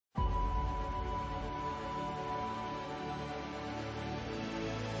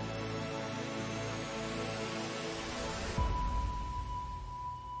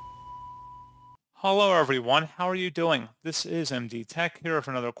Hello everyone, how are you doing? This is MD Tech here with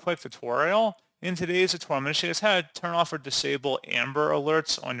another quick tutorial. In today's tutorial, I'm going to show you guys how to turn off or disable Amber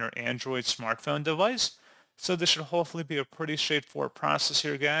Alerts on your Android smartphone device. So this should hopefully be a pretty straightforward process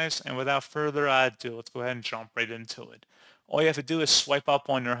here, guys. And without further ado, let's go ahead and jump right into it. All you have to do is swipe up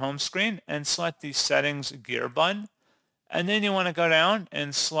on your home screen and select the Settings gear button. And then you want to go down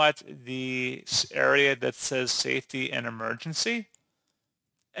and select the area that says Safety and Emergency.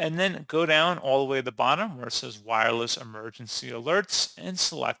 And then go down all the way to the bottom where it says wireless emergency alerts and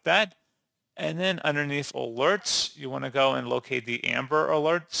select that. And then underneath alerts, you want to go and locate the Amber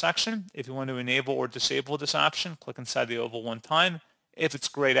Alert section. If you want to enable or disable this option, click inside the oval one time. If it's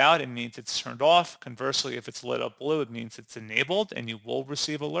grayed out, it means it's turned off. Conversely, if it's lit up blue, it means it's enabled and you will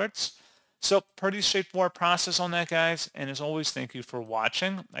receive alerts. So pretty straightforward process on that, guys. And as always, thank you for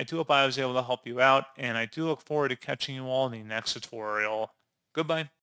watching. I do hope I was able to help you out, and I do look forward to catching you all in the next tutorial. Goodbye.